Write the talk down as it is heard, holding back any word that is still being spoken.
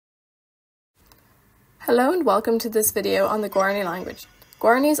Hello and welcome to this video on the Guarani language.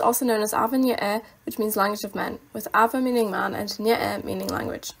 Guarani is also known as Ava Nye, which means language of men, with Ava meaning man and Nye meaning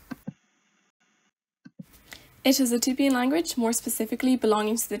language. It is a Tupi language, more specifically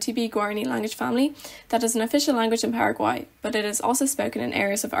belonging to the Tupi Guarani language family, that is an official language in Paraguay, but it is also spoken in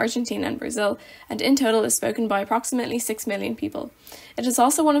areas of Argentina and Brazil, and in total is spoken by approximately 6 million people. It is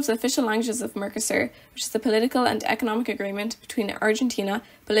also one of the official languages of Mercosur, which is the political and economic agreement between Argentina,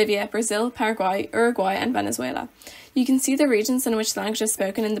 Bolivia, Brazil, Paraguay, Uruguay, and Venezuela. You can see the regions in which the language is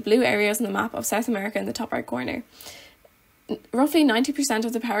spoken in the blue areas on the map of South America in the top right corner. Roughly 90%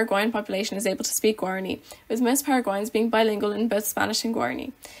 of the Paraguayan population is able to speak Guarani, with most Paraguayans being bilingual in both Spanish and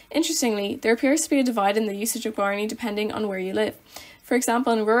Guarani. Interestingly, there appears to be a divide in the usage of Guarani depending on where you live. For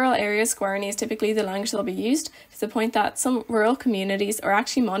example, in rural areas, Guarani is typically the language that will be used, to the point that some rural communities are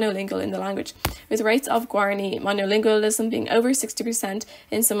actually monolingual in the language, with rates of Guarani monolingualism being over 60%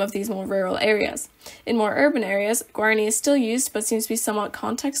 in some of these more rural areas. In more urban areas, Guarani is still used but seems to be somewhat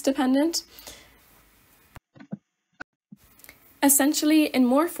context dependent. Essentially, in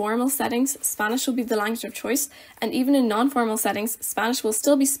more formal settings, Spanish will be the language of choice, and even in non-formal settings, Spanish will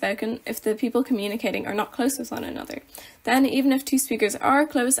still be spoken if the people communicating are not close with one another. Then, even if two speakers are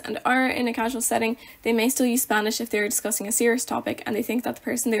close and are in a casual setting, they may still use Spanish if they are discussing a serious topic and they think that the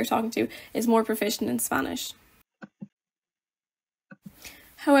person they are talking to is more proficient in Spanish.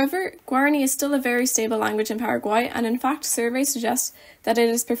 However, Guarani is still a very stable language in Paraguay, and in fact surveys suggest that it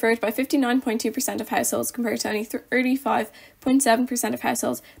is preferred by 59.2% of households compared to only 35.7% of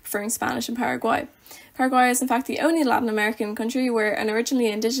households preferring Spanish in Paraguay. Paraguay is in fact the only Latin American country where an originally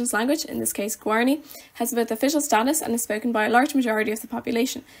indigenous language, in this case Guarani, has both official status and is spoken by a large majority of the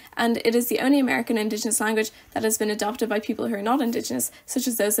population, and it is the only American indigenous language that has been adopted by people who are not indigenous, such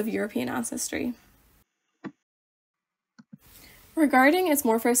as those of European ancestry. Regarding its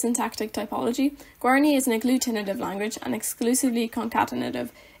morphosyntactic typology, Guarani is an agglutinative language and exclusively concatenative,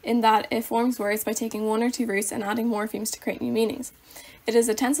 in that it forms words by taking one or two roots and adding morphemes to create new meanings. It is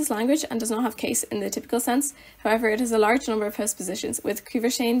a tenseless language and does not have case in the typical sense. However, it has a large number of postpositions, with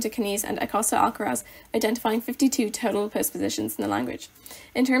Cuiverchain, de Canis, and Acosta Alcaraz identifying 52 total postpositions in the language.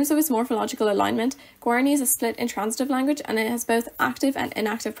 In terms of its morphological alignment, Guarani is a split intransitive language, and it has both active and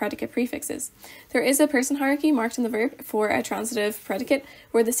inactive predicate prefixes. There is a person hierarchy marked in the verb for a transitive predicate,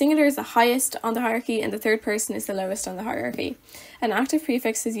 where the singular is the highest on the hierarchy and the third person is the lowest on the hierarchy. An active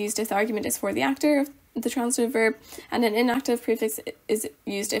prefix is used if the argument is for the actor of the transitive verb, and an inactive prefix is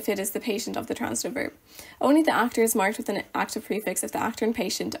used if it is the patient of the transitive verb. Only the actor is marked with an active prefix if the actor and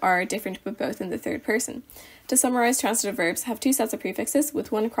patient are different but both in the third person. To summarize, transitive verbs have two sets of prefixes,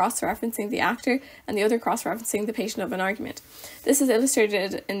 with one cross-referencing the actor and the other cross-referencing the patient of an argument. This is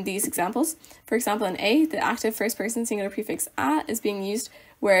illustrated in these examples. For example, in A, the active first-person singular prefix a is being used,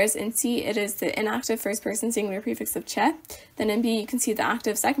 whereas in C, it is the inactive first-person singular prefix of che. Then in B, you can see the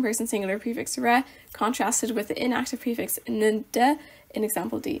active second-person singular prefix re contrasted with the inactive prefix nde in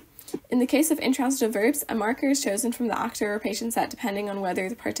example D. In the case of intransitive verbs, a marker is chosen from the actor or patient set depending on whether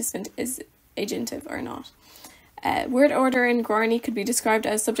the participant is agentive or not. Word order in Guarani could be described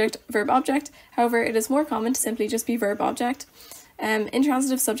as subject, verb, object. However, it is more common to simply just be verb, object.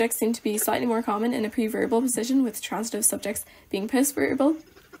 Intransitive subjects seem to be slightly more common in a pre-verbal position, with transitive subjects being post-verbal.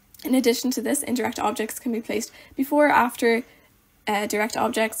 In addition to this, indirect objects can be placed before or after direct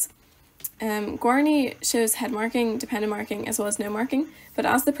objects. Guarani shows head marking, dependent marking, as well as no marking, but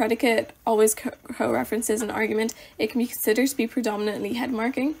as the predicate always co-references an argument, it can be considered to be predominantly head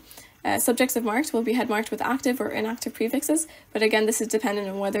marking. Subjects of marked will be head marked with active or inactive prefixes, but again this is dependent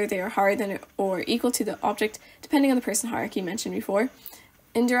on whether they are higher than or equal to the object, depending on the person hierarchy mentioned before.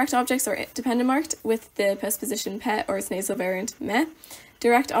 Indirect objects are dependent marked with the postposition pe or its nasal variant me.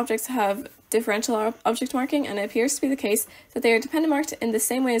 Direct objects have differential object marking, and it appears to be the case that they are dependent marked in the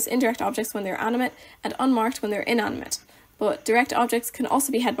same way as indirect objects when they're animate and unmarked when they're inanimate. But direct objects can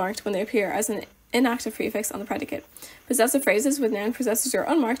also be head marked when they appear as an inactive prefix on the predicate. Possessive phrases with noun possessors are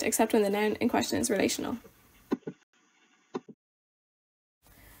unmarked except when the noun in question is relational.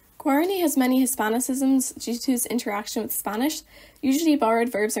 Guarani has many Hispanicisms due to its interaction with Spanish. Usually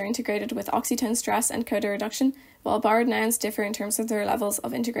borrowed verbs are integrated with oxytone stress and coda reduction, while borrowed nouns differ in terms of their levels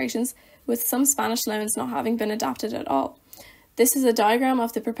of integrations, with some Spanish loans not having been adapted at all. This is a diagram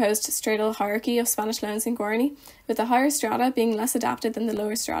of the proposed stratal hierarchy of Spanish loans in Guarani, with the higher strata being less adapted than the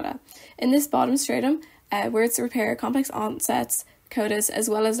lower strata. In this bottom stratum, words repair complex onsets, codas, as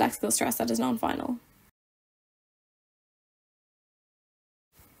well as lexical stress that is non-final.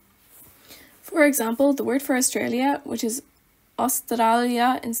 For example, the word for Australia, which is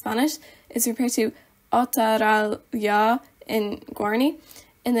Australia in Spanish, is referred to Australia in Guarani.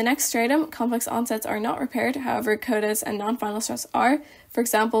 In the next stratum, complex onsets are not repaired, however codas and non-final stress are. For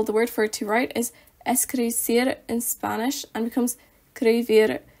example, the word for to write is escribir in Spanish and becomes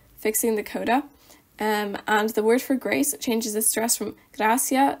escribir, fixing the coda. And the word for grace changes its stress from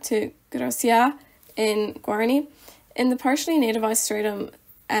gracia to gracia in Guarani. In the partially nativized stratum,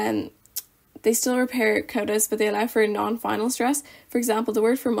 they still repair codas, but they allow for non-final stress. For example, the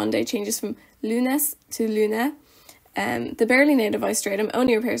word for Monday changes from lunes to lune. The barely nativized stratum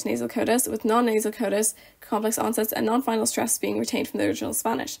only repairs nasal codas, with non-nasal codas, complex onsets, and non-final stress being retained from the original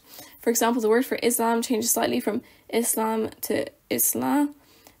Spanish. For example, the word for Islam changes slightly from Islam to Islam.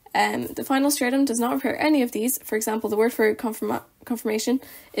 The final stratum does not repair any of these. For example, the word for confirmation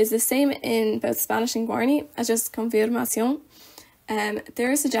is the same in both Spanish and Guarani as just confirmación.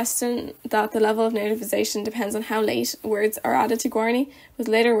 There is a suggestion that the level of nativization depends on how late words are added to Guarani, with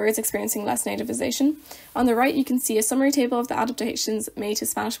later words experiencing less nativization. On the right, you can see a summary table of the adaptations made to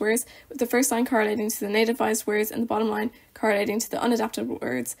Spanish words, with the first line correlating to the nativized words and the bottom line correlating to the unadapted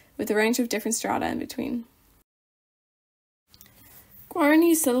words, with a range of different strata in between.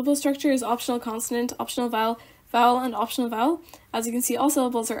 Guarani's syllable structure is optional consonant, optional vowel, vowel, and optional vowel. As you can see, all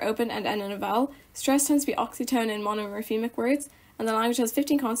syllables are open and end in a vowel. Stress tends to be oxytone in monomorphemic words, and the language has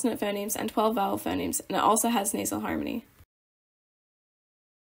 15 consonant phonemes and 12 vowel phonemes, and it also has nasal harmony.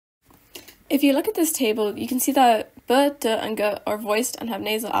 If you look at this table, you can see that b, d, and g are voiced and have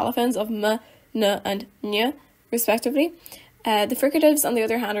nasal allophones of m, n, and ny, respectively. The fricatives, on the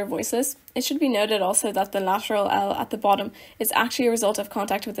other hand, are voiceless. It should be noted also that the lateral L at the bottom is actually a result of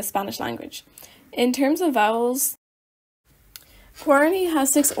contact with the Spanish language. In terms of vowels, Guarani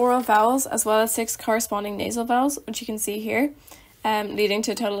has 6 oral vowels as well as 6 corresponding nasal vowels, which you can see here, leading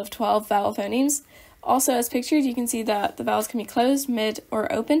to a total of 12 vowel phonemes. Also, as pictured, you can see that the vowels can be closed, mid,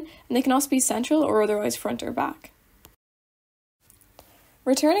 or open, and they can also be central or otherwise front or back.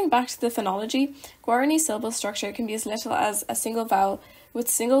 Returning back to the phonology, Guarani syllable structure can be as little as a single vowel, with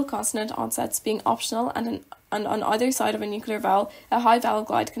single consonant onsets being optional, and on either side of a nuclear vowel, a high vowel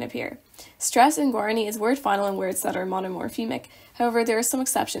glide can appear. Stress in Guarani is word final in words that are monomorphemic. However, there are some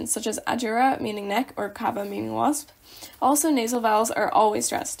exceptions, such as adjura, meaning neck, or cava, meaning wasp. Also, nasal vowels are always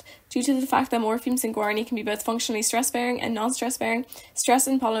stressed. Due to the fact that morphemes in Guarani can be both functionally stress-bearing and non-stress-bearing, stress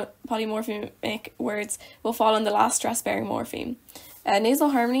in polymorphemic words will fall on the last stress-bearing morpheme. Nasal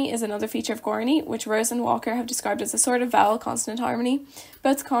harmony is another feature of Guarani, which Rose and Walker have described as a sort of vowel-consonant harmony.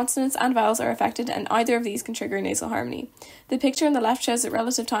 Both consonants and vowels are affected, and either of these can trigger nasal harmony. The picture on the left shows the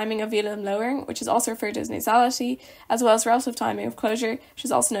relative timing of velum lowering, which is also referred to as nasality, as well as relative timing of closure, which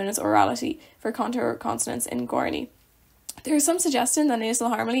is also known as orality, for contour consonants in Guarani. There is some suggestion that nasal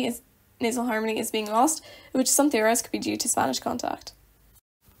harmony is being lost, which some theorize could be due to Spanish contact.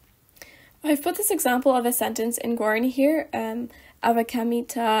 I've put this example of a sentence in Guarani here,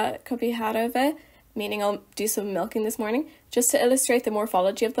 Avakamita kopiharove, meaning I'll do some milking this morning, just to illustrate the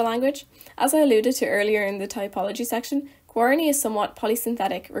morphology of the language. As I alluded to earlier in the typology section, Guarani is somewhat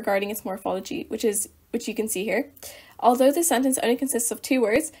polysynthetic regarding its morphology, which you can see here. Although the sentence only consists of 2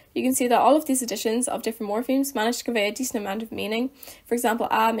 words, you can see that all of these additions of different morphemes manage to convey a decent amount of meaning. For example,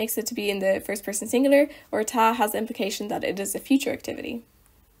 a makes it to be in the first person singular, or ta has the implication that it is a future activity.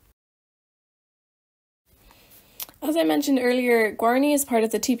 As I mentioned earlier, Guarani is part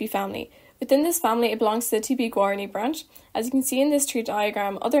of the Tupi family. Within this family, it belongs to the Tupi Guarani branch. As you can see in this tree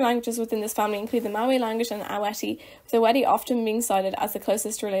diagram, other languages within this family include the Maui language and Aweti, with Aweti often being cited as the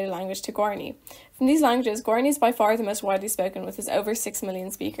closest related language to Guarani. From these languages, Guarani is by far the most widely spoken, with its over 6 million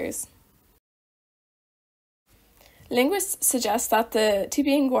speakers. Linguists suggest that the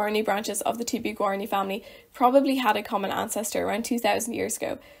Tupi and Guarani branches of the Tupi Guarani family probably had a common ancestor around 2,000 years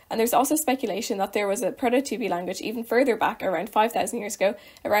ago, and there's also speculation that there was a Proto-Tupi language even further back around 5,000 years ago,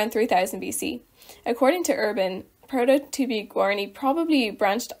 around 3000 BC. According to Urban, Proto-Tupi Guarani probably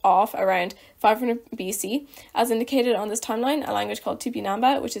branched off around 500 BC. As indicated on this timeline, a language called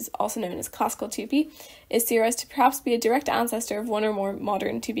Tupinamba, which is also known as Classical Tupi, is theorized to perhaps be a direct ancestor of one or more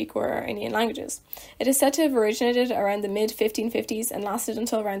modern Tupi-Guaranian languages. It is said to have originated around the mid-1550s and lasted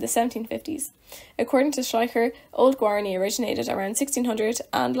until around the 1750s. According to Schleicher, Old Guarani originated around 1600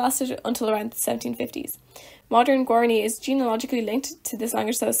 and lasted until around the 1750s. Modern Guarani is genealogically linked to this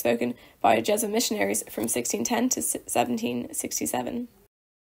language that was spoken by Jesuit missionaries from 1610 to 1767.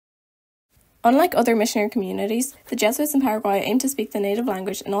 Unlike other missionary communities, the Jesuits in Paraguay aimed to speak the native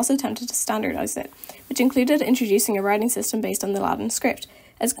language and also attempted to standardize it, which included introducing a writing system based on the Latin script,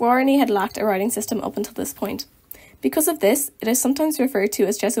 as Guarani had lacked a writing system up until this point. Because of this, it is sometimes referred to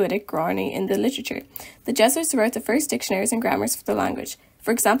as Jesuitic Guarani in the literature. The Jesuits wrote the first dictionaries and grammars for the language.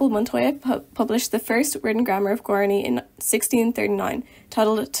 For example, Montoya published the first written grammar of Guarani in 1639,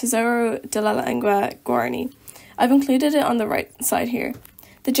 titled Tesoro de la Lengua Guarani. I've included it on the right side here.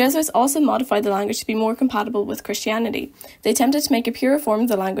 The Jesuits also modified the language to be more compatible with Christianity. They attempted to make a purer form of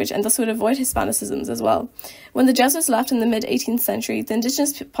the language and thus would avoid Hispanicisms as well. When the Jesuits left in the mid-18th century, the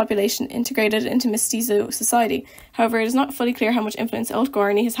indigenous population integrated into mestizo society. However, it is not fully clear how much influence Old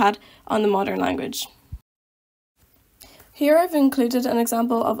Guarani has had on the modern language. Here I've included an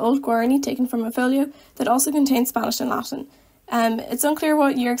example of Old Guarani taken from a folio that also contains Spanish and Latin. It's unclear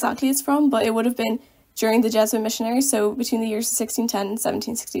what year exactly it's from, but it would have been during the Jesuit missionaries, so between the years 1610 and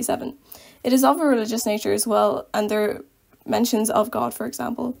 1767. It is of a religious nature as well, and there are mentions of God, for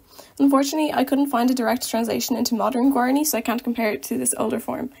example. Unfortunately, I couldn't find a direct translation into modern Guarani, so I can't compare it to this older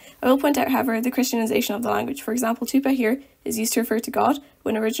form. I will point out, however, the Christianization of the language. For example, tupa here is used to refer to God,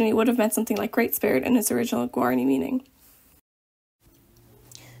 when originally it would have meant something like Great Spirit in its original Guarani meaning.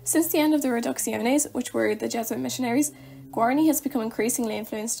 Since the end of the Reducciones, which were the Jesuit missionaries, Guarani has become increasingly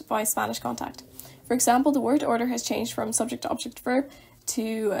influenced by Spanish contact. For example, the word order has changed from subject-object-verb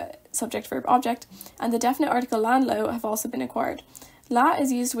to subject-verb-object, and the definite article la and lo have also been acquired. La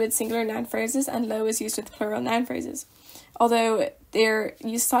is used with singular noun phrases and lo is used with plural noun phrases, although they're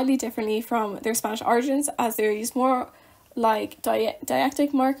used slightly differently from their Spanish origins, as they're used more like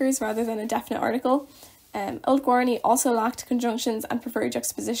diacritic markers rather than a definite article. Old Guarani also lacked conjunctions and preferred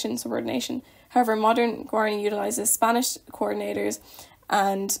juxtaposition subordination. However, modern Guarani utilizes Spanish coordinators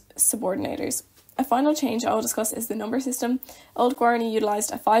and subordinators. A final change I will discuss is the number system. Old Guarani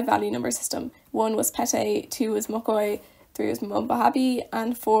utilized a 5-value number system. 1 was Pete, 2 was Mokoy, 3 was Mombahabi,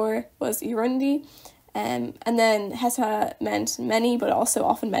 and 4 was Irundi. And then Heta meant many, but also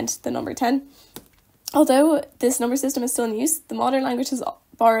often meant the number 10. Although this number system is still in use, the modern language has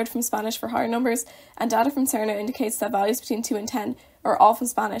borrowed from Spanish for higher numbers, and data from Cerno indicates that values between 2 and 10 are all from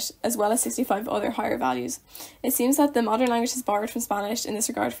Spanish, as well as 65 other higher values. It seems that the modern language has borrowed from Spanish in this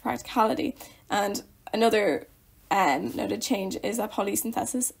regard for practicality, and another noted change is that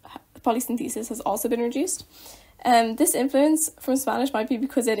polysynthesis has also been reduced. This influence from Spanish might be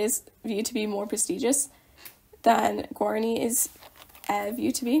because it is viewed to be more prestigious than Guarani is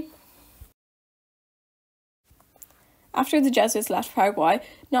viewed to be. After the Jesuits left Paraguay,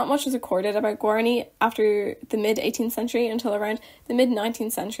 not much was recorded about Guarani after the mid-18th century until around the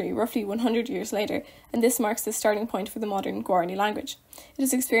mid-19th century, roughly 100 years later, and this marks the starting point for the modern Guarani language. It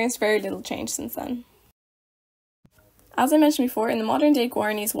has experienced very little change since then. As I mentioned before, in the modern day,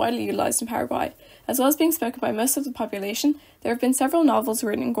 Guarani is widely utilised in Paraguay. As well as being spoken by most of the population, there have been several novels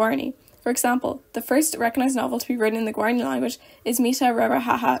written in Guarani. For example, the first recognised novel to be written in the Guarani language is Mita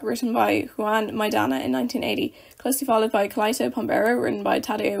Rebajaja, written by Juan Maidana in 1980, closely followed by Calito Pombero, written by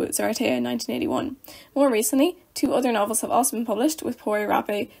Tadeo Zaratea in 1981. More recently, 2 other novels have also been published, with Poi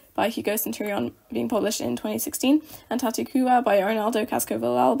Rape by Hugo Centurion being published in 2016, and Tatikua by Arnaldo Casco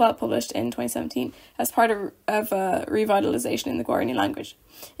Villalba published in 2017, as part of revitalisation in the Guarani language.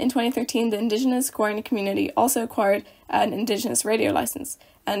 In 2013, the indigenous Guarani community also acquired an indigenous radio licence,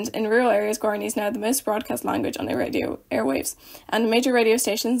 and in rural areas, Guarani is now the most broadcast language on the radio airwaves, and major radio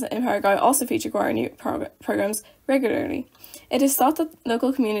stations in Paraguay also feature Guarani programs regularly. It is thought that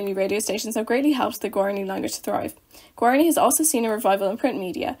local community radio stations have greatly helped the Guarani language to thrive. Guarani has also seen a revival in print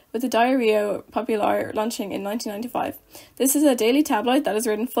media, with the Diario Popular launching in 1995. This is a daily tabloid that is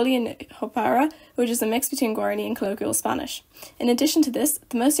written fully in Hopara, which is a mix between Guarani and colloquial Spanish. In addition to this,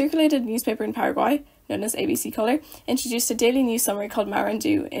 the most circulated newspaper in Paraguay, known as ABC Color, introduced a daily news summary called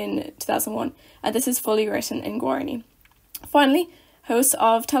Marandu in 2001, and this is fully written in Guarani. Finally, hosts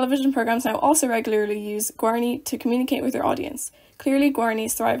of television programs now also regularly use Guarani to communicate with their audience. Clearly, Guarani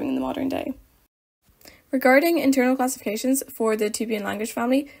is thriving in the modern day. Regarding internal classifications for the Tupian language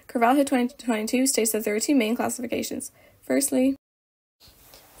family, Carvalho 2022 states that there are 2 main classifications. Firstly,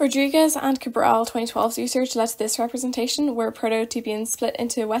 Rodriguez and Cabral 2012's research led to this representation, where Proto-Tupian split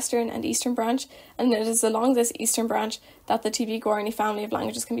into Western and Eastern branch, and it is along this Eastern branch that the Tupi-Guarani family of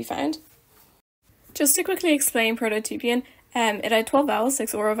languages can be found. Just to quickly explain Proto-Tupian, it had 12 vowels,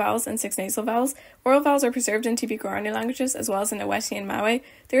 6 oral vowels, and 6 nasal vowels. Oral vowels are preserved in Tupi-Guarani languages, as well as in Aweti and Mawe.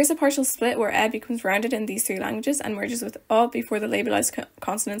 There is a partial split where e becomes rounded in these 3 languages and merges with o before the labelized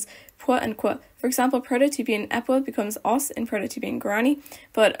consonants pwa and kwa. For example, Proto-Tupian epwa becomes os in Proto-Tupian Guarani,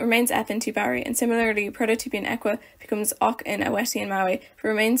 but remains ep in Tupari, and similarly, Proto-Tupian equa becomes ok in Aweti and Mawe, but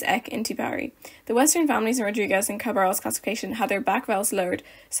remains ek in Tupari. The Western families in Rodriguez and Cabral's classification had their back vowels lowered,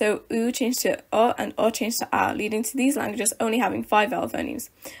 so u changed to o and o changed to a, leading to these languages only having 5 vowel phonemes.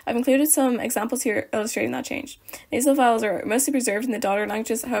 I've included some examples here illustrating that change. Nasal vowels are mostly preserved in the daughter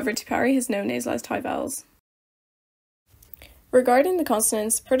languages, however Tupari has no nasalized high vowels. Regarding the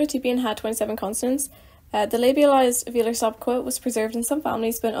consonants, Proto-Tipian had 27 consonants. The labialized velar stop qu was preserved in some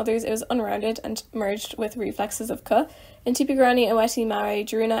families, but in others it was unrounded and merged with reflexes of k. In Guarani, Aweti, Mawe,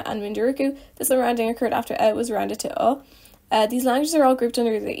 Daruna, and Munduruku, this unrounding occurred after e was rounded to o. These languages are all grouped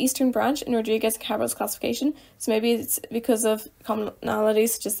under the Eastern branch in Rodriguez and Cabral's classification, so maybe it's because of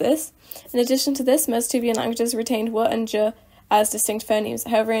commonalities such as this. In addition to this, most Tupian languages retained w and j as distinct phonemes.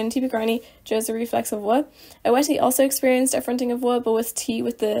 However, in Guarani, j is a reflex of w. Aweti also experienced a fronting of w, but with t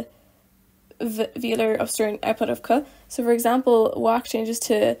with the velar upstream output of k. So, for example, wak changes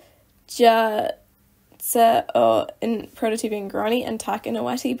to ja, tse, o in Proto-Tipian Guarani and tak in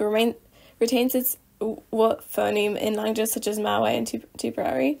Aweti, but retains its w phoneme in languages such as Mawe and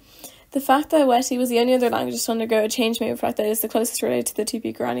Tipperary. The fact that Aweti was the only other language to undergo a change may reflect that it is the closest related to the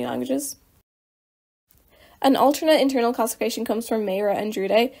Tupi-Guarani languages. An alternate internal classification comes from Meira and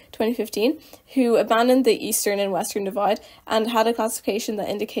Drude, 2015, who abandoned the eastern and western divide and had a classification that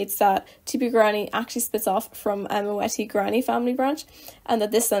indicates that Tupi-Guarani actually splits off from Aweti-Guarani family branch, and that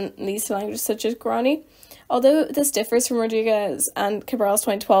this then leads to languages such as Guarani. Although this differs from Rodriguez and Cabral's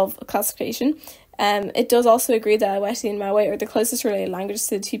 2012 classification, it does also agree that Aweti and Mawe are the closest related languages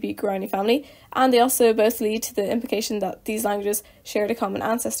to the Tupi-Guarani family, and they also both lead to the implication that these languages shared a common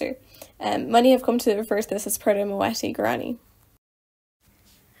ancestor. Many have come to refer to this as Proto-Maweti-Guarani.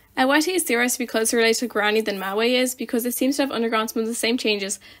 Aweti is theorized to be closer related to Guarani than Mawe is because it seems to have undergone some of the same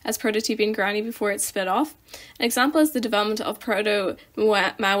changes as Proto-Tipian Guarani before it split off. An example is the development of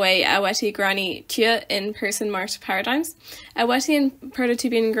Proto-Mawe-Aweti-Guarani Tia in person-marked paradigms. Aweti and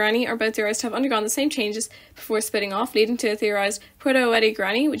Proto-Tipian Guarani are both theorized to have undergone the same changes before splitting off, leading to a theorized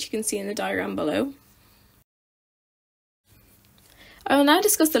Proto-Aweti-Guarani, which you can see in the diagram below. I will now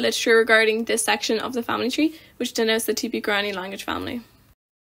discuss the literature regarding this section of the family tree, which denotes the Tupi-Guarani language family.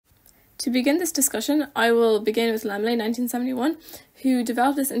 To begin this discussion, I will begin with Lemle, 1971, who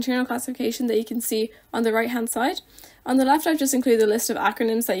developed this internal classification that you can see on the right-hand side. On the left, I've just included a list of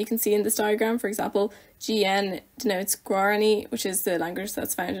acronyms that you can see in this diagram. For example, GN denotes Guarani, which is the language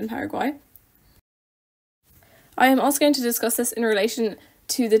that's found in Paraguay. I am also going to discuss this in relation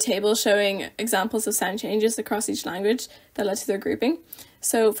to the table showing examples of sound changes across each language that led to their grouping.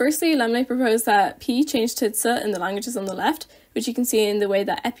 So firstly, Lemle proposed that P changed to Tsa in the languages on the left, which you can see in the way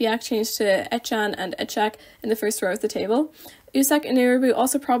that Epiak changed to Etchan and Etchak in the first row of the table. Usak and Urubu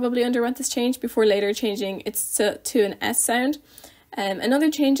also probably underwent this change before later changing its Tsa to an S sound. Another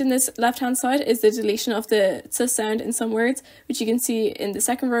change in this left-hand side is the deletion of the Tsa sound in some words, which you can see in the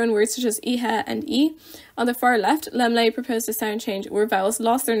second row in words such as Ihe and E. On the far left, Lemle proposed a sound change where vowels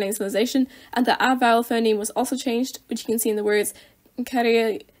lost their nasalization, and the A vowel phoneme was also changed, which you can see in the words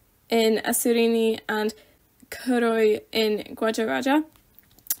Kari in Asurini and Koroi in Guajaraja.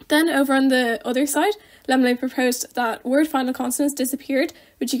 Then over on the other side, Lemle proposed that word final consonants disappeared,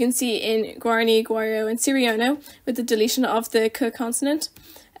 which you can see in Guarani, Guayo and Siriono, with the deletion of the K consonant.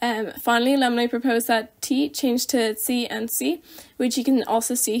 Finally, Lemle proposed that T changed to C and C, which you can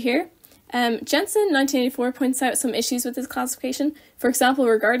also see here. Jensen, 1984, points out some issues with this classification. For example,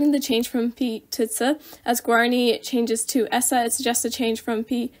 regarding the change from P to Tsa, as Guarani changes to Essa, it suggests a change from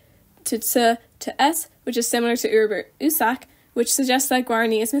P to Tsa to S, which is similar to Urubu Usak, which suggests that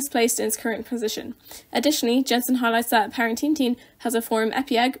Guarani is misplaced in its current position. Additionally, Jensen highlights that Parentintin has a form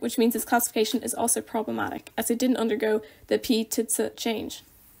epieg, which means its classification is also problematic, as it didn't undergo the P to Tsa change.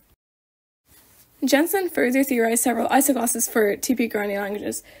 Jensen further theorized several isoglosses for Tupi-Guarani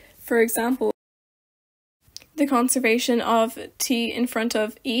languages. For example, the conservation of T in front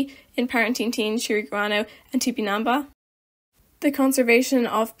of E in Parentintin, Chiriguano, and Tupinamba, the conservation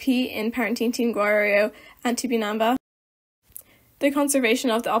of P in Parentintin, Guarayo, and Tupinamba, the conservation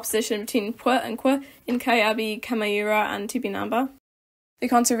of the opposition between Pwa and Kwa in Kayabi, Kamayura, and Tupinamba, the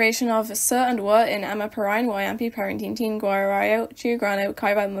conservation of Sa and Wa in Amaparain, Wayampi, Parentintin, Guarayo, Chiriguano,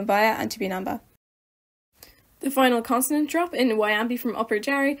 Kaiba, Mabaya, and Tupinamba. The final consonant drop in Wayampi from Upper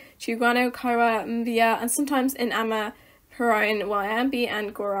Jari, Chiriguano, Kaira, Mbia, and sometimes in Amaparain, Wayampi,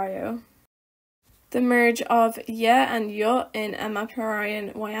 and Gorayo. The merge of Ye and Yo in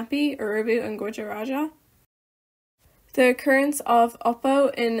Amaparain, Wayampi, Urubu, and Guajaraja. The occurrence of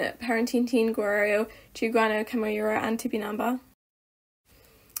Oppo in Parentintin, Gorayo, Chiriguano, Kamayura, and Tupinamba.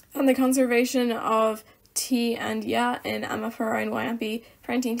 And the conservation of T and Ya in Amaparain, Wayampi,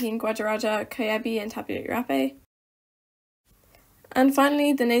 Parentintin, Guajaraja, Kayabi, and Tapirape. And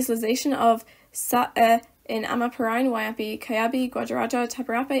finally, the nasalization of Sa'e in Amaparain, Wayampi, Kayabi, Guajaraja,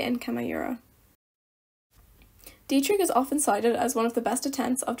 Tapirape, and Kamayura. Dietrich is often cited as one of the best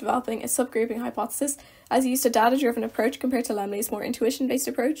attempts of developing a subgrouping hypothesis, as he used a data-driven approach compared to Lemley's more intuition-based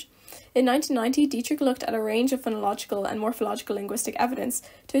approach. In 1990, Dietrich looked at a range of phonological and morphological linguistic evidence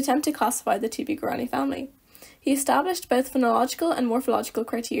to attempt to classify the Guarani family. He established both phonological and morphological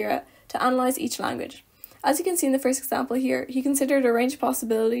criteria to analyse each language. As you can see in the first example here, he considered a range of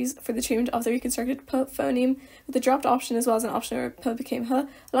possibilities for the treatment of the reconstructed p phoneme, with a dropped option as well as an option where p became h,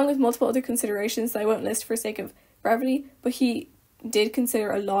 along with multiple other considerations that I won't list for sake of brevity, but he did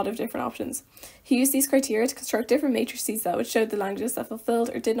consider a lot of different options. He used these criteria to construct different matrices that would show the languages that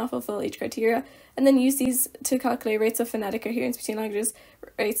fulfilled or did not fulfill each criteria, and then used these to calculate rates of phonetic coherence between languages,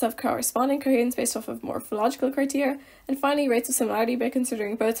 rates of corresponding coherence based off of morphological criteria, and finally rates of similarity by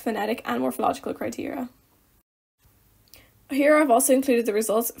considering both phonetic and morphological criteria. Here I've also included the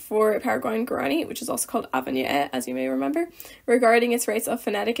results for Paraguayan Guarani, which is also called Avenue, as you may remember, regarding its rates of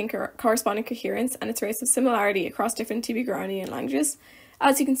phonetic and corresponding coherence and its rates of similarity across different Guaranian languages.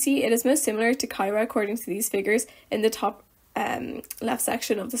 As you can see, it is most similar to Kiowa according to these figures in the top left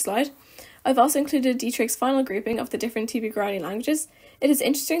section of the slide. I've also included Dietrich's final grouping of the different Guarani languages. It is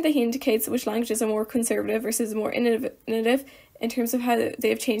interesting that he indicates which languages are more conservative versus more innovative in terms of how they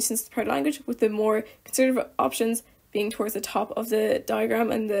have changed since the proto-language, with the more conservative options being towards the top of the diagram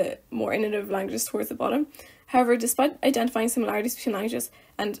and the more innovative languages towards the bottom. However, despite identifying similarities between languages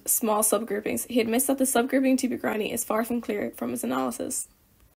and small subgroupings, he admits that the subgrouping Guarani is far from clear from his analysis.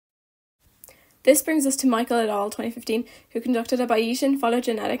 This brings us to Michael et al. 2015, who conducted a Bayesian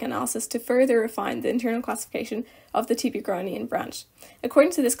phylogenetic analysis to further refine the internal classification of the Guaranian branch.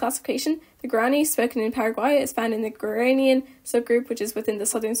 According to this classification, the Guarani spoken in Paraguay is found in the Guaranian subgroup, which is within the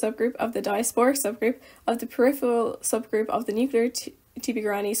southern subgroup of the diasporic subgroup of the peripheral subgroup of the nuclear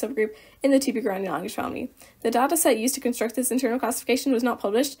Guarani subgroup in the Guarani language family. The dataset used to construct this internal classification was not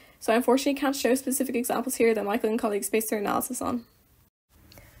published, so I unfortunately can't show specific examples here that Michael and colleagues based their analysis on.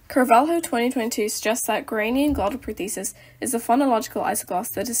 Carvalho 2022 suggests that Guaranian glottal prothesis is a phonological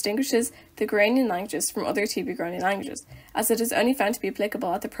isogloss that distinguishes the Guaranian languages from other Guarani languages, as it is only found to be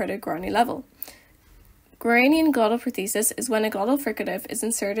applicable at the Proto-Guarani level. Guaranian glottal prothesis is when a glottal fricative is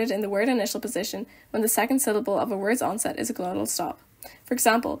inserted in the word initial position when the second syllable of a word's onset is a glottal stop. For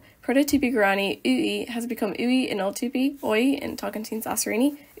example, Proto-Guarani ui has become ui in Old Tupi, oi in Tocantins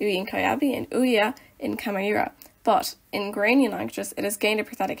Asserini, ui in Kayabi, and uia in Camara. But in Guaranian languages, it has gained a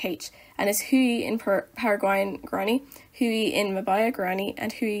pathetic H, and is hui in Paraguayan Guarani, hui in Mabaya Guarani,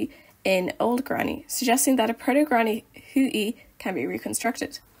 and hui in Old Guarani, suggesting that a Proto-Guarani hui can be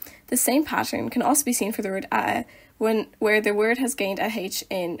reconstructed. The same pattern can also be seen for the word ae, where the word has gained a H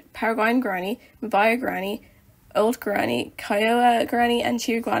in Paraguayan Guarani, Mabaya Guarani, Old Guarani, Kiowa Guarani, and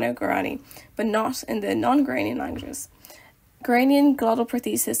Chiriguano Guarani, but not in the non-Guaranian languages. Guaranian glottal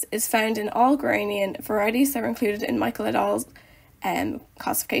prothesis is found in all Guaranian varieties that were included in Michael et al.'s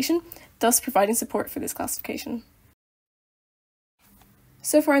classification, thus providing support for this classification.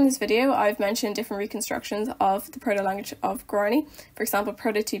 So far in this video, I've mentioned different reconstructions of the proto-language of Guarani, for example,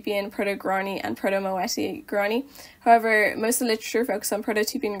 Proto-Tupian, Proto-Guarani, and Proto-Moeti Guarani. However, most of the literature focuses on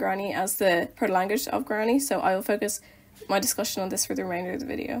Proto-Tupian Guarani as the proto-language of Guarani, so I will focus my discussion on this for the remainder of the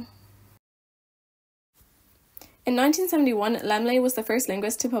video. In 1971, Lemley was the first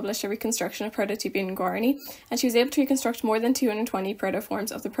linguist to publish a reconstruction of Proto-Tupian Guarani, and she was able to reconstruct more than 220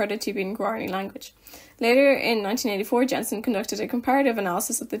 proto-forms of the Proto-Tupian Guarani language. Later, in 1984, Jensen conducted a comparative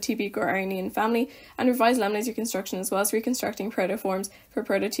analysis of the Guaranian family and revised Lemley's reconstruction as well as reconstructing proto-forms for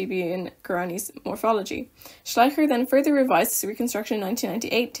Proto-Tupian Guarani's morphology. Schleicher then further revised his reconstruction in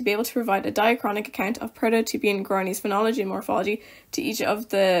 1998 to be able to provide a diachronic account of Proto-Tupian Guarani's phonology and morphology to each of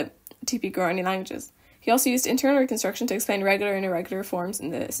the Guarani languages. He also used internal reconstruction to explain regular and irregular forms in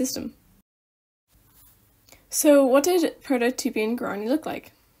the system. So, what did Proto-Tupian Guarani look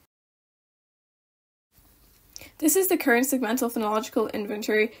like? This is the current segmental phonological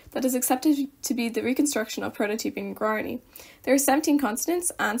inventory that is accepted to be the reconstruction of Proto-Tupian Guarani. There are 17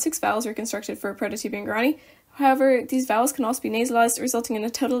 consonants and 6 vowels reconstructed for Proto-Tupian Guarani. However, these vowels can also be nasalized, resulting in a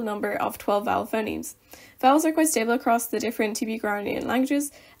total number of 12 vowel phonemes. Vowels are quite stable across the different Guaranian languages,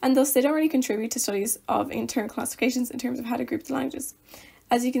 and thus they don't really contribute to studies of internal classifications in terms of how to group the languages.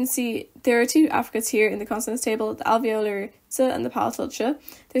 As you can see, there are 2 affricates here in the consonants table, the alveolar ts and the palatal ch.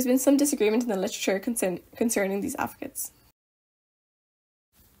 There's been some disagreement in the literature concerning these affricates.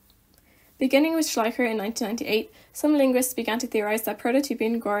 Beginning with Schleicher in 1998, some linguists began to theorize that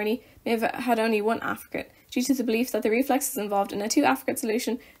Proto-Tupian Guarani may have had only one affricate, due to the belief that the reflexes involved in a 2-affricate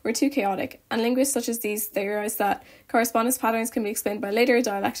solution were too chaotic, and linguists such as these theorized that correspondence patterns can be explained by later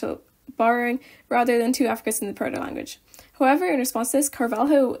dialectal borrowing rather than 2 affricates in the proto-language. However, in response to this,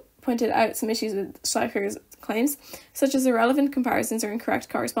 Carvalho pointed out some issues with Schleicher's claims, such as irrelevant comparisons or incorrect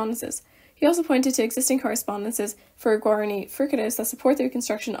correspondences. He also pointed to existing correspondences for Guarani fricatives that support the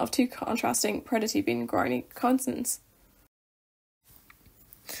reconstruction of two contrasting Proto-Tibetan Guarani consonants.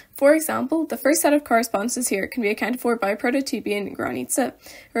 For example, the first set of correspondences here can be accounted for by Proto-Tibetan Guarani tse,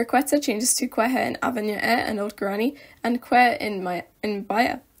 where Quetzal changes to Quehe in Avanya and Old Guarani, and Que in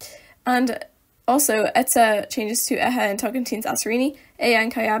Baya. And also, Etsa changes to Eha in Tocantins Asserini, Ea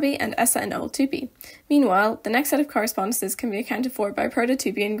in Kayabi, and Essa in Old Tupi. Meanwhile, the next set of correspondences can be accounted for by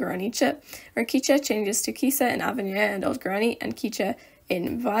Proto-Tibetan Guarani Che, where Kicha changes to Kisa in Avanya and Old Guarani, and Kicha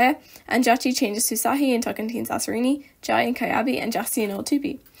in Vaya, and Jachi changes to Sahi in Tocantins Asserini, Jai in Kayabi, and Jasi in Old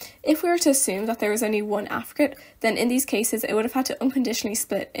Tupi. If we were to assume that there was only one affricate, then in these cases it would have had to unconditionally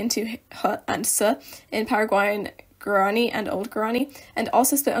split into H and S in Paraguayan Guarani and Old Guarani, and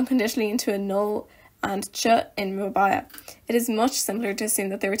also split unconditionally into a null and Ch in Mobaya. It is much simpler to assume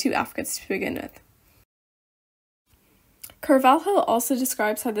that there were two affricates to begin with. Carvalho also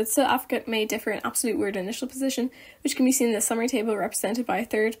describes how the tse affricate may differ in absolute word initial position, which can be seen in the summary table represented by a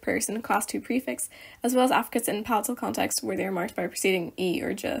third-person class 2 prefix, as well as affricates in palatal context where they are marked by a preceding e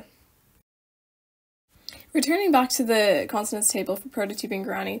or j. Returning back to the consonants table for Proto-Tibetan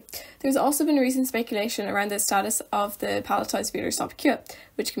Guarani, there's also been recent speculation around the status of the palatalized velar stop q,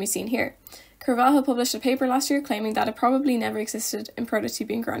 which can be seen here. Carvalho published a paper last year claiming that it probably never existed in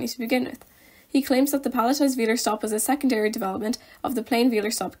Proto-Tibetan Guarani to begin with. He claims that the palatalized velar stop was a secondary development of the plain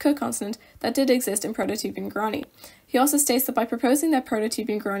velar stop k consonant that did exist in Proto-Tibetan Guarani. He also states that by proposing that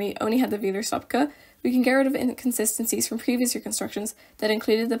Proto-Tibetan Guarani only had the velar stop k, we can get rid of inconsistencies from previous reconstructions that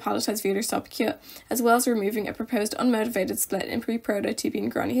included the palatalized velar stop q, as well as removing a proposed unmotivated split in pre-Proto-Tibetan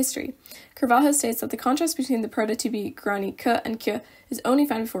Guarani history. Carvalho states that the contrast between the Proto-Tibetan Guarani k and q is only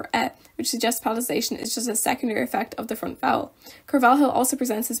found before e, which suggests palatalization is just a secondary effect of the front vowel. Carvalho also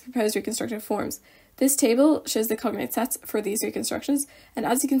presents his proposed reconstructive forms. This table shows the cognate sets for these reconstructions, and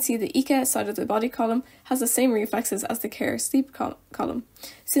as you can see, the Ike side of the body column has the same reflexes as the care sleep column.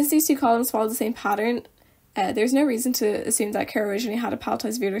 Since these two columns follow the same pattern, there's no reason to assume that care originally had a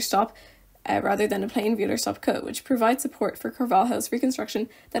palatalized velar stop rather than a plain velar stop k, which provides support for Carvalho's reconstruction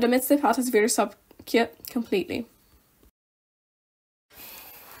that omits the palatalized velar stop k completely.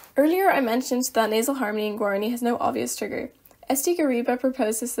 Earlier I mentioned that nasal harmony in Guarani has no obvious trigger. Esti Gariba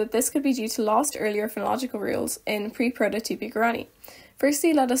proposes that this could be due to lost earlier phonological rules in pre-Proto-Tibetan Guarani.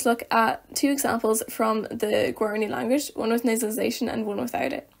 Firstly, let us look at two examples from the Guarani language, one with nasalization and one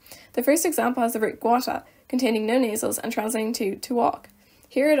without it. The first example has the root guata, containing no nasals and translating to walk.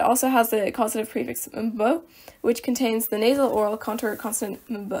 Here it also has the causative prefix mbo, which contains the nasal oral contour consonant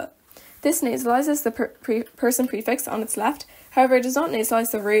mbo. This nasalizes the person prefix on its left. However, it does not nasalize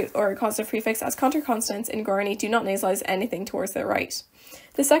the root or causative prefix, as contour consonants in Guarani do not nasalize anything towards the right.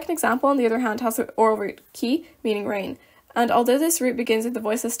 The second example, on the other hand, has the oral root ki, meaning rain, and although this root begins with the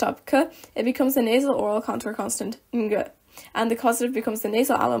voiceless stop k, it becomes the nasal oral contour consonant ng, and the causative becomes the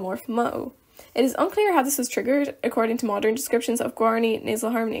nasal allomorph mo. It is unclear how this was triggered, according to modern descriptions of Guarani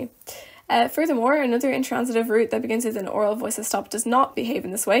nasal harmony. Furthermore, another intransitive root that begins with an oral voiceless stop does not behave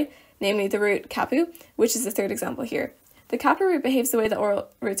in this way, namely the root kapu, which is the third example here. The kappa root behaves the way that oral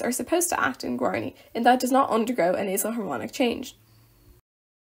roots are supposed to act in Guarani, in that it does not undergo a nasal harmonic change.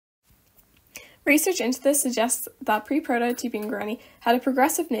 Research into this suggests that pre-Proto-Tibetan Guarani had a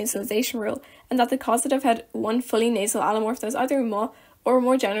progressive nasalization rule, and that the causative had one fully nasal allomorph that was either mo or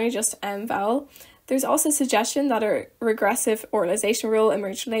more generally just m vowel. There's also suggestion that a regressive oralization rule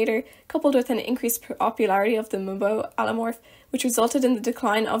emerged later, coupled with an increased popularity of the mbo allomorph, which resulted in the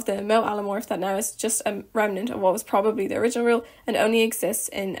decline of the mo allomorph that now is just a remnant of what was probably the original rule and only exists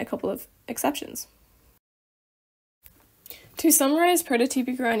in a couple of exceptions. To summarize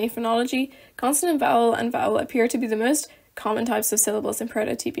Proto-Tibetan Guarani phonology, consonant, vowel, and vowel appear to be the most common types of syllables in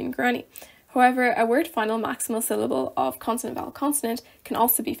Proto-Tibetan Guarani. However, a word final maximal syllable of consonant, vowel, consonant can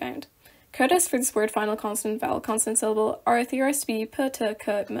also be found. Codas for this word final consonant, vowel, consonant syllable are theorized to be p, t,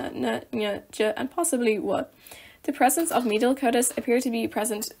 k, m, n, ny, j, and possibly w. The presence of medial codas appear to be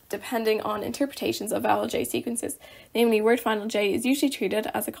present depending on interpretations of vowel j sequences, namely word final j is usually treated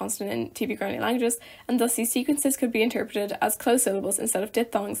as a consonant in Tibetan Guarani languages, and thus these sequences could be interpreted as closed syllables instead of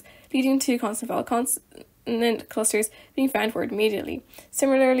diphthongs, leading to consonant vowel consonant clusters being found word medially.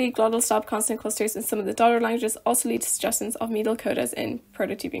 Similarly, glottal stop consonant clusters in some of the daughter languages also lead to suggestions of medial codas in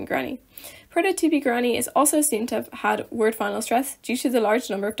Proto-Tibetan Guarani. Proto-Tibetan Guarani is also assumed to have had word final stress due to the large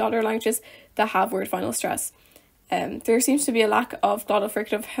number of daughter languages that have word final stress. There seems to be a lack of glottal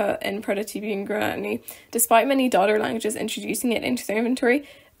fricative h in Proto-Tibetan Guarani, despite many daughter languages introducing it into their inventory,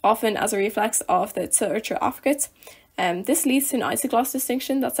 often as a reflex of the ts or tr affricates. This leads to an isogloss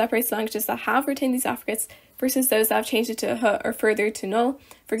distinction that separates languages that have retained these affricates versus those that have changed it to h or further to null.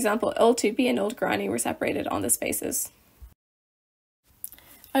 For example, Old Tupi and Old Guarani were separated on this basis.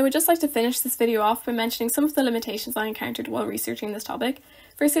 I would just like to finish this video off by mentioning some of the limitations I encountered while researching this topic.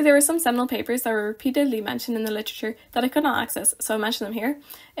 Firstly, there were some seminal papers that were repeatedly mentioned in the literature that I could not access, so I'll mention them here.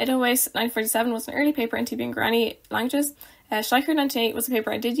 Edelweiss 1947 was an early paper in Tupi and Guarani languages. Schleicher 1988 was a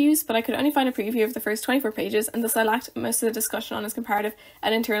paper I did use, but I could only find a preview of the first 24 pages, and thus I lacked most of the discussion on his comparative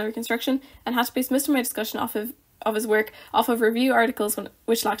and internal reconstruction, and had to base most of my discussion off of his work off of review articles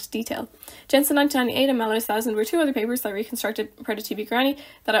which lacked detail. Jensen 1998 and Mellow's 1000 were two other papers that reconstructed Proto-Tupi Guarani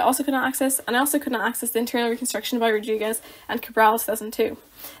that I also could not access, and I also could not access the internal reconstruction by Rodriguez and Cabral 2002.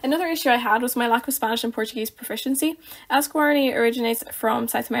 Another issue I had was my lack of Spanish and Portuguese proficiency. As Guarani originates from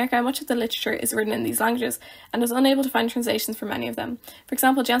South America, much of the literature is written in these languages, and I was unable to find translations for many of them. For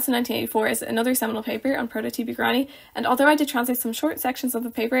example, Jensen 1984 is another seminal paper on Proto-Tupi Guarani, and although I did translate some short sections of the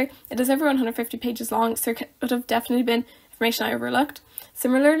paper, it is over 150 pages long, so there could have definitely been information I overlooked.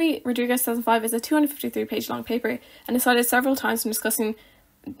 Similarly, Rodriguez 2005 is a 253-page long paper, and is cited several times when discussing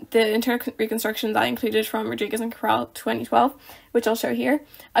the internal reconstruction that I included from Rodriguez and Cabral 2012, which I'll show here.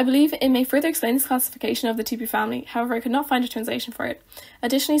 I believe it may further explain this classification of the Tupi family, however I could not find a translation for it.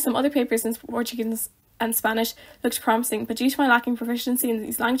 Additionally, some other papers in Portuguese and Spanish looked promising, but due to my lacking proficiency in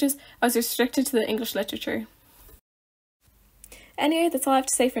these languages, I was restricted to the English literature. Anyway, that's all I have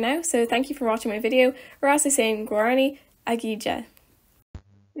to say for now, so thank you for watching my video, or as they say in Guarani, agija.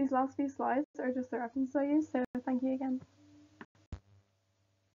 These last few slides are just the references I used, so thank you again.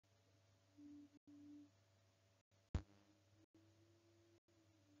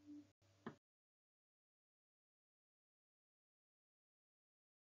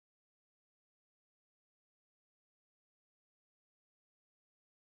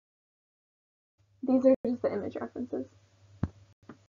 These are just the image references.